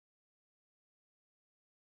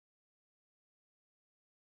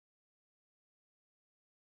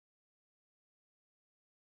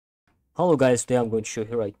Hello guys, today I'm going to show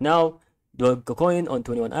you right now the coin on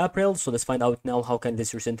 21 April. So let's find out now how can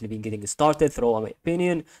this recently be getting started through my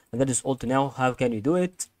opinion, and that is all to now how can you do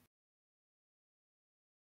it.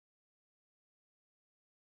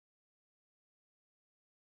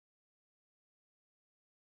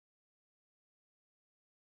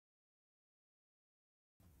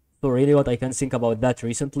 So really what I can think about that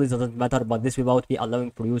recently doesn't matter, but this will be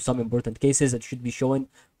allowing for you some important cases that should be shown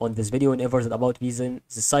on this video whenever that about reason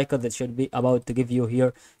the cycle that should be about to give you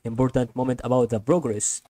here important moment about the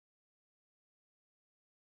progress.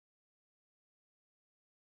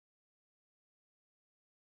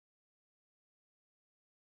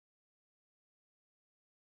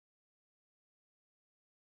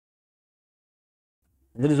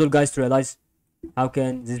 And that is all guys to realize how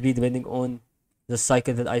can this be depending on the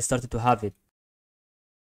cycle that I started to have it.